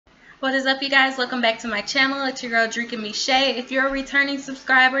What is up, you guys? Welcome back to my channel. It's your girl Drinking Me Shay. If you're a returning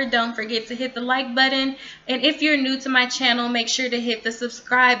subscriber, don't forget to hit the like button. And if you're new to my channel, make sure to hit the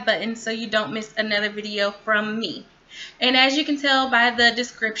subscribe button so you don't miss another video from me. And as you can tell by the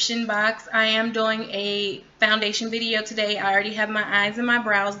description box, I am doing a foundation video today. I already have my eyes and my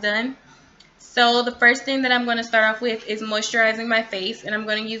brows done. So the first thing that I'm going to start off with is moisturizing my face. And I'm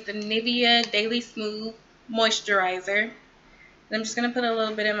going to use the Nivea Daily Smooth Moisturizer. I'm just going to put a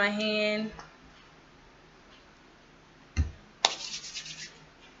little bit in my hand.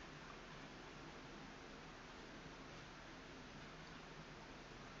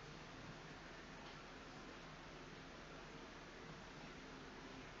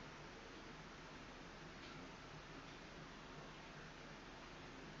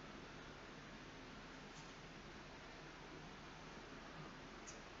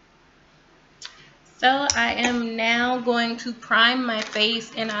 So I am now going to prime my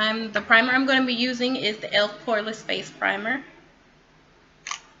face, and the primer I'm going to be using is the e.l.f. Poreless Face Primer.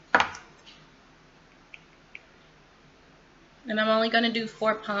 And I'm only going to do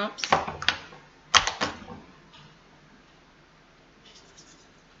 4 pumps.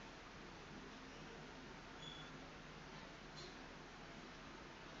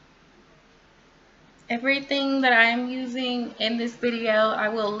 Everything that I am using in this video I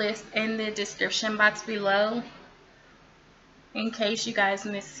will list in the description box below in case you guys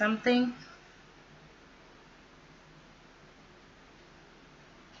missed something.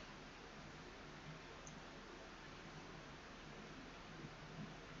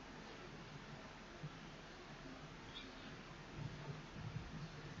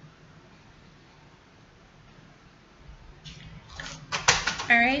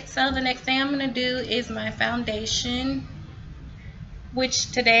 Alright, so the next thing I'm going to do is my foundation, which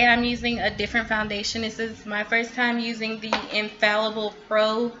today I'm using a different foundation. This is my first time using the Infallible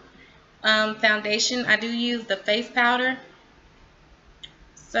Pro foundation. I do use the face powder,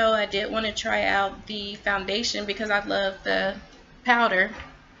 so I did want to try out the foundation because I love the powder.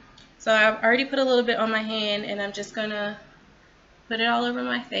 So I've already put a little bit on my hand, and I'm just going to put it all over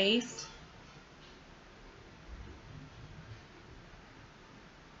my face.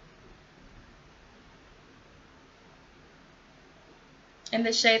 And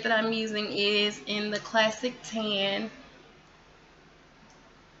the shade that I'm using is in the Classic Tan.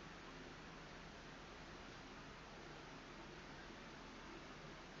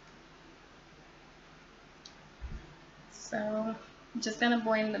 So I'm just going to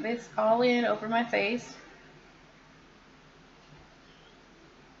blend this all in over my face.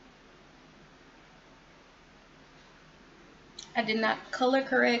 I did not color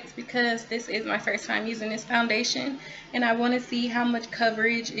correct because this is my first time using this foundation, and I want to see how much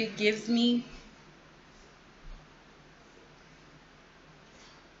coverage it gives me.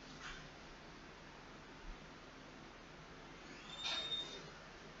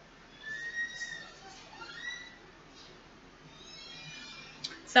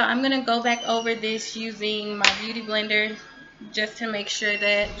 So I'm going to go back over this using my beauty blender just to make sure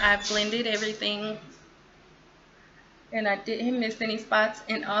that I've blended everything and I didn't miss any spots,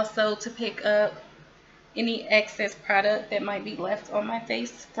 and also to pick up any excess product that might be left on my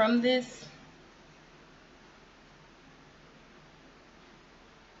face from this.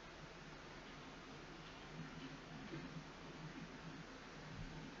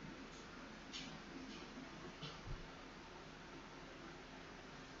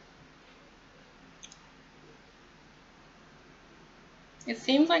 It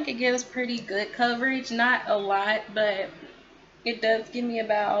seems like it gives pretty good coverage, not a lot, but it does give me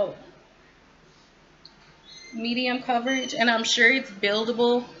about medium coverage, and I'm sure it's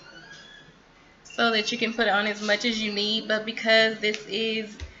buildable so that you can put on as much as you need. But because this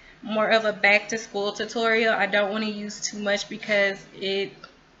is more of a back to school tutorial, I don't want to use too much because it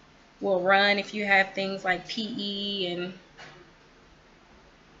will run if you have things like PE. And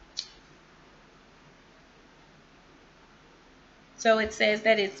so it says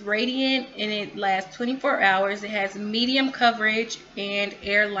that it's radiant and it lasts 24 hours. It has medium coverage and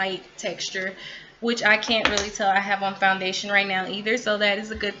air light texture, which I can't really tell I have on foundation right now either, so that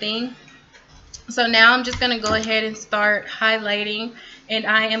is a good thing. So now I'm just going to go ahead and start highlighting, and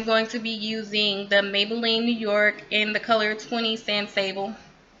I am going to be using the Maybelline New York in the color 20 Sand Sable.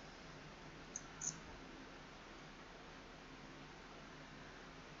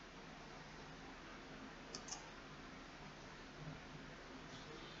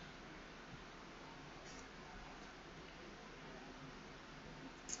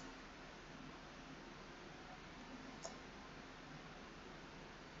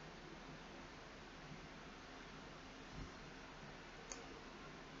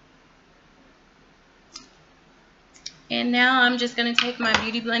 And now I'm just going to take my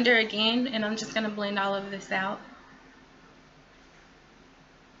beauty blender again, and I'm just going to blend all of this out.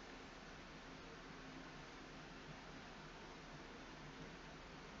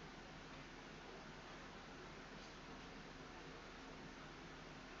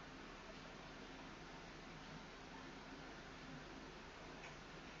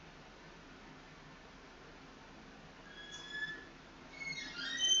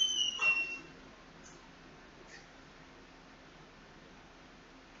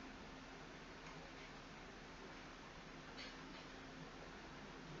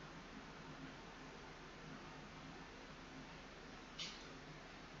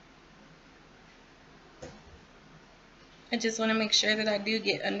 I just want to make sure that I do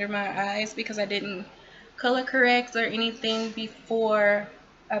get under my eyes because I didn't color correct or anything before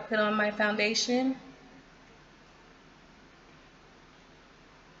I put on my foundation.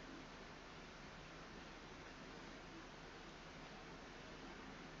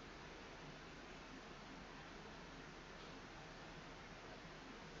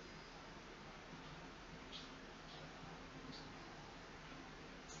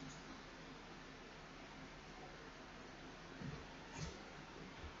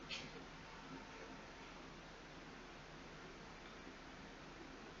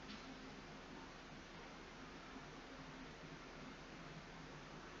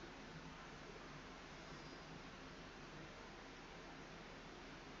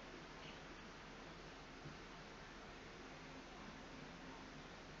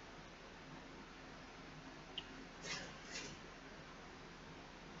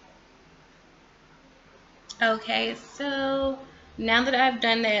 Okay, so now that I've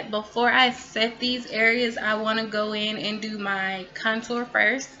done that, before I set these areas, I want to go in and do my contour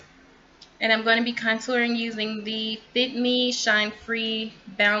first. And I'm going to be contouring using the Fit Me Shine Free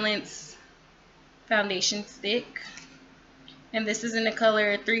Balance Foundation Stick. And this is in the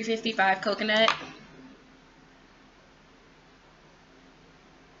color 355 Coconut.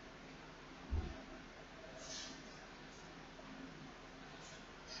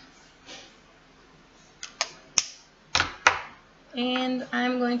 And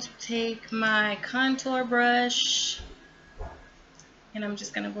I'm going to take my contour brush and I'm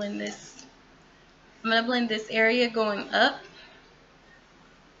just going to blend this. I'm going to blend this area going up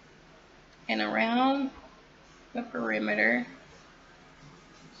and around the perimeter.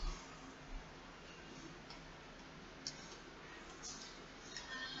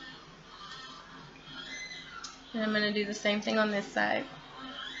 And I'm going to do the same thing on this side.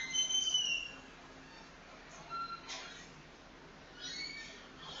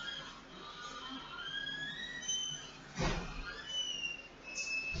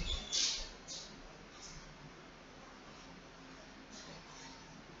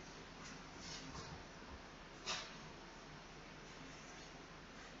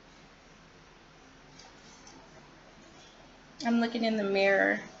 I'm looking in the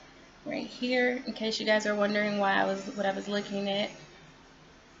mirror right here, in case you guys are wondering what I was looking at.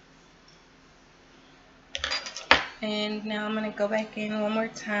 And now I'm going to go back in one more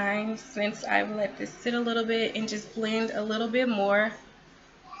time since I've let this sit a little bit and just blend a little bit more.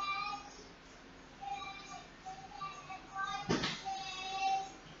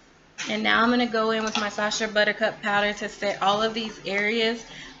 And now I'm going to go in with my Sasha Buttercup powder to set all of these areas,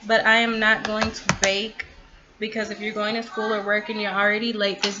 but I am not going to bake because if you're going to school or work and you're already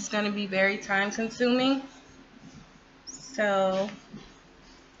late, this is going to be very time consuming. So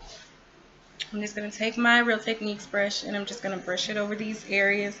I'm just going to take my Real Techniques brush and I'm just going to brush it over these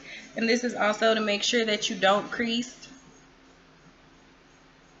areas. And this is also to make sure that you don't crease.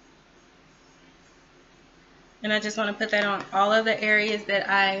 And I just want to put that on all of the areas that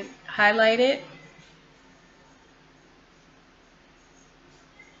I highlighted.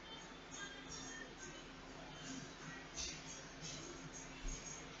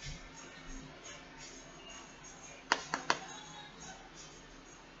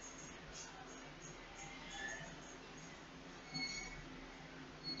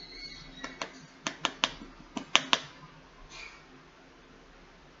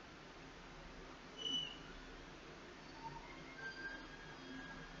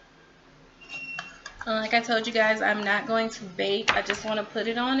 Like I told you guys, I'm not going to bake. I just want to put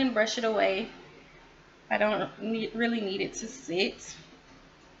it on and brush it away. I don't really need it to sit.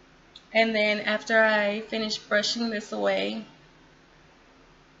 And then after I finish brushing this away,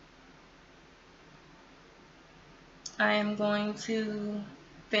 I am going to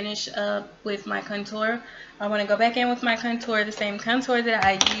finish up with my contour. I want to go back in with my contour, the same contour that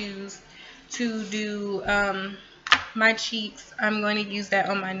I used to do my cheeks. I'm going to use that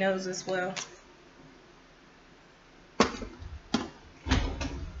on my nose as well.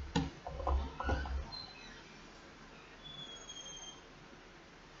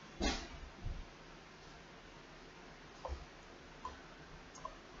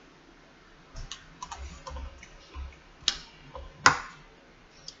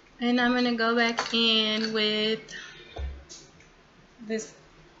 And I'm going to go back in with this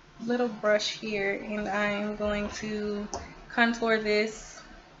little brush here, and I'm going to contour this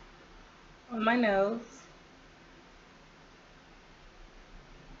on my nose.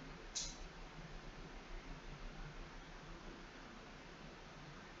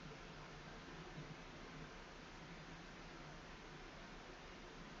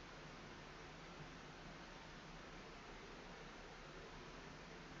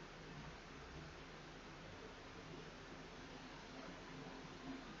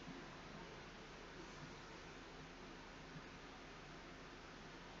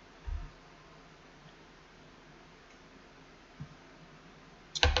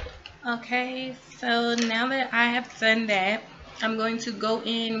 Okay, so now that I have done that, I'm going to go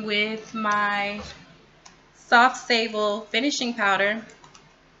in with my soft Sable finishing powder,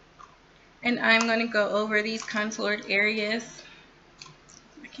 and I'm going to go over these contoured areas.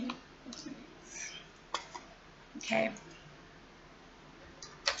 Okay,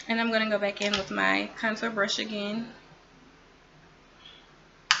 and I'm going to go back in with my contour brush again.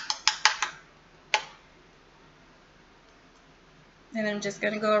 And I'm just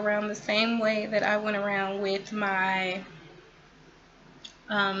going to go around the same way that I went around with my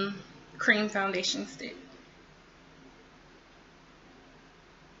cream foundation stick.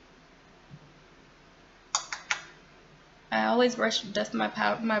 I always dust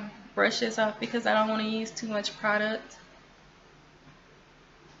my brushes off because I don't want to use too much product.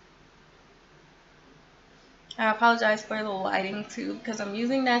 I apologize for the lighting too, because I'm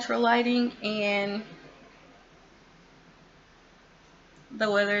using natural lighting and the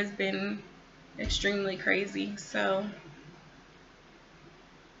weather has been extremely crazy, so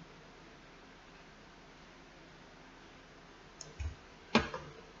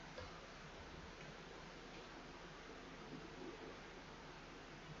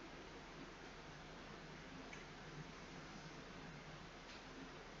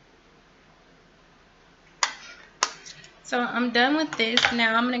I'm done with this.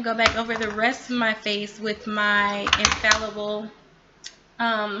 Now I'm going to go back over the rest of my face with my Infallible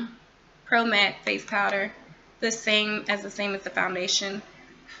Pro Matte face powder, the same as the foundation.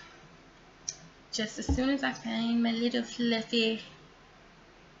 Just as soon as I find my little fluffy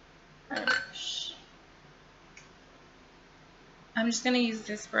brush, I'm just going to use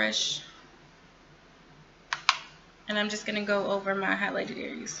this brush, and I'm just going to go over my highlighted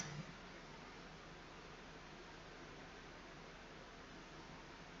areas.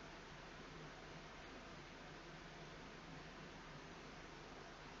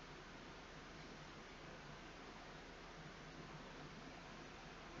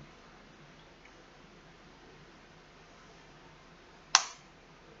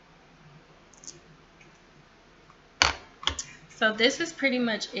 So this is pretty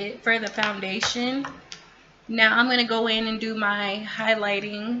much it for the foundation. Now I'm going to go in and do my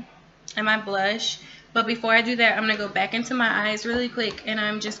highlighting and my blush. But before I do that, I'm going to go back into my eyes really quick, and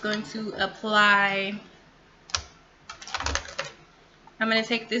I'm just going to apply. I'm going to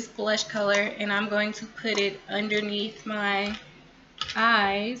take this blush color and I'm going to put it underneath my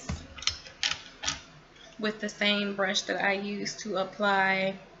eyes with the same brush that I used to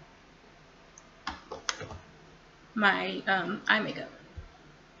apply my eye makeup.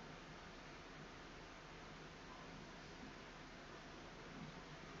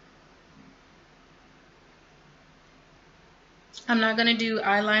 I'm not going to do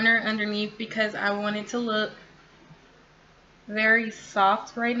eyeliner underneath because I want it to look very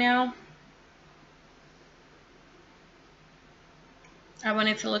soft right now. I want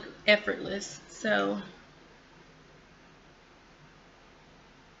it to look effortless. So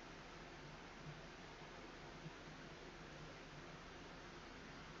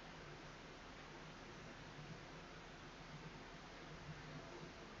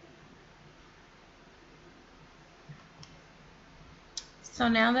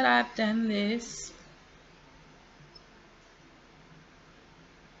now that I've done this,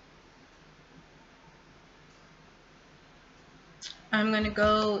 I'm going to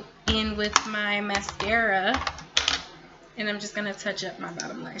go in with my mascara, and I'm just going to touch up my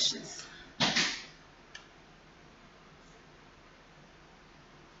bottom lashes.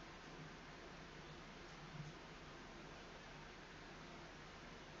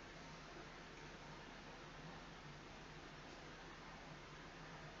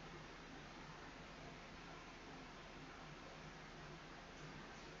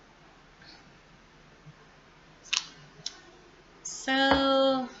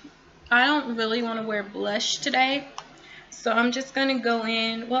 So I don't really want to wear blush today, so I'm just going to go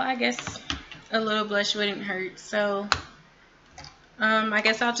in, well, I guess a little blush wouldn't hurt, so I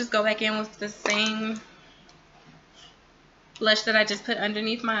guess I'll just go back in with the same blush that I just put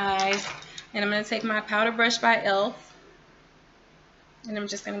underneath my eyes. And I'm going to take my powder brush by e.l.f. and I'm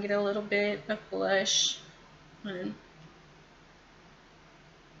just going to get a little bit of blush.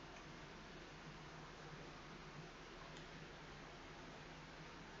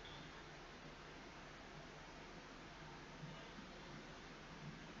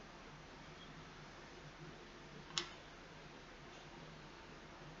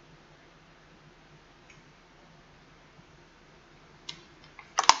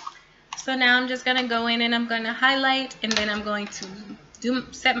 So now I'm just going to go in and I'm going to highlight, and then I'm going to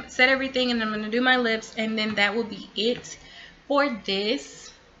set everything, and I'm going to do my lips, and then that will be it for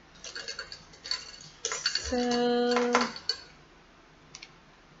this. So,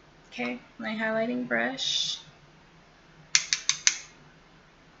 okay, my highlighting brush.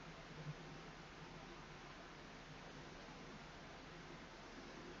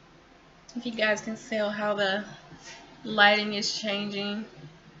 If you guys can tell how the lighting is changing,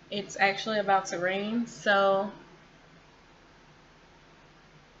 it's actually about to rain, so,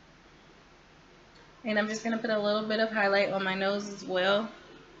 and I'm just going to put a little bit of highlight on my nose as well.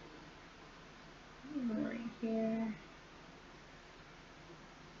 Right here.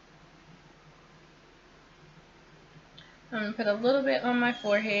 I'm going to put a little bit on my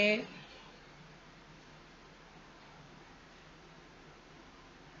forehead.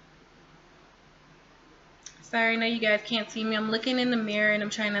 Sorry, I know you guys can't see me. I'm looking in the mirror and I'm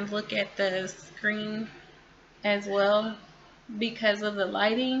trying to look at the screen as well because of the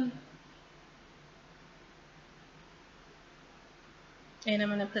lighting. And I'm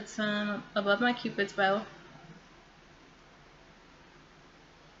going to put some above my Cupid's bow.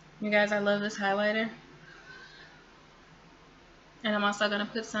 You guys, I love this highlighter. And I'm also going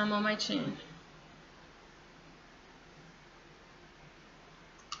to put some on my chin.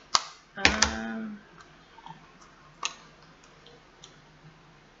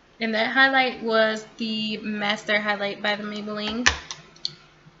 And that highlight was the Master Highlight by the Maybelline.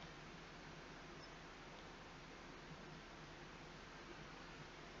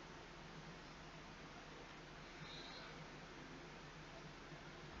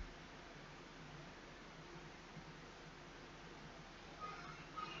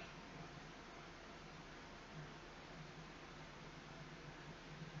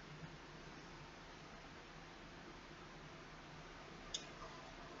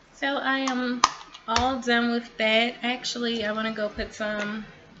 So I am all done with that. Actually, I want to go put some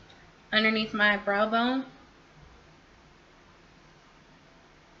underneath my brow bone.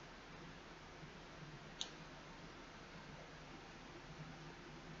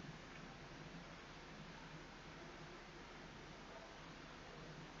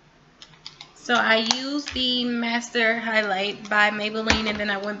 So I used the Master Highlight by Maybelline, and then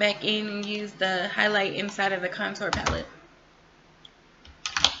I went back in and used the highlight inside of the contour palette.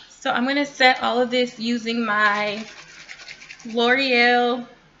 So I'm going to set all of this using my L'Oreal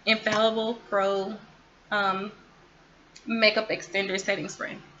Infallible Pro Makeup Extender Setting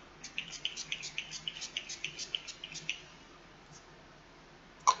Spray.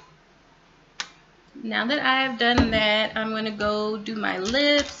 Now that I have done that, I'm going to go do my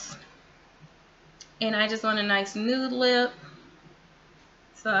lips. And I just want a nice nude lip.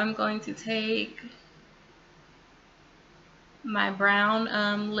 So I'm going to take my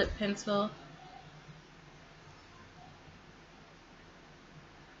brown lip pencil.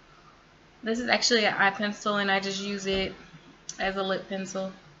 This is actually an eye pencil, and I just use it as a lip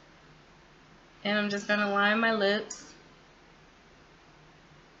pencil. And I'm just going to line my lips.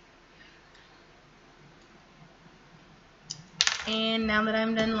 And now that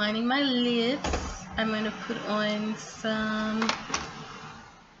I'm done lining my lips, I'm going to put on some...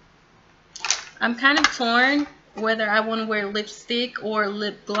 I'm kind of torn whether I want to wear lipstick or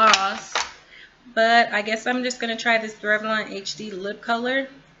lip gloss, but I guess I'm just going to try this Revlon HD lip color,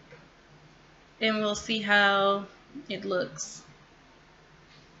 and we'll see how it looks.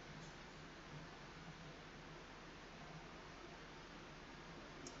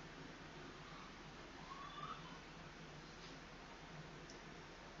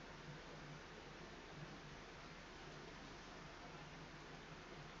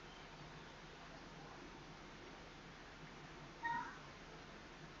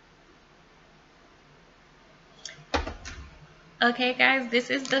 Okay guys, this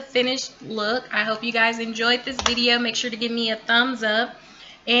is the finished look. I hope you guys enjoyed this video. Make sure to give me a thumbs up.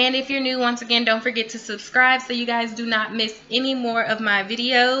 And if you're new, once again, don't forget to subscribe so you guys do not miss any more of my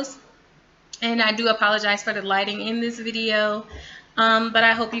videos. And I do apologize for the lighting in this video. But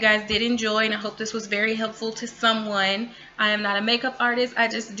I hope you guys did enjoy, and I hope this was very helpful to someone. I am not a makeup artist. I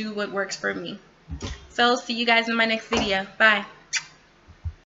just do what works for me. So see you guys in my next video. Bye.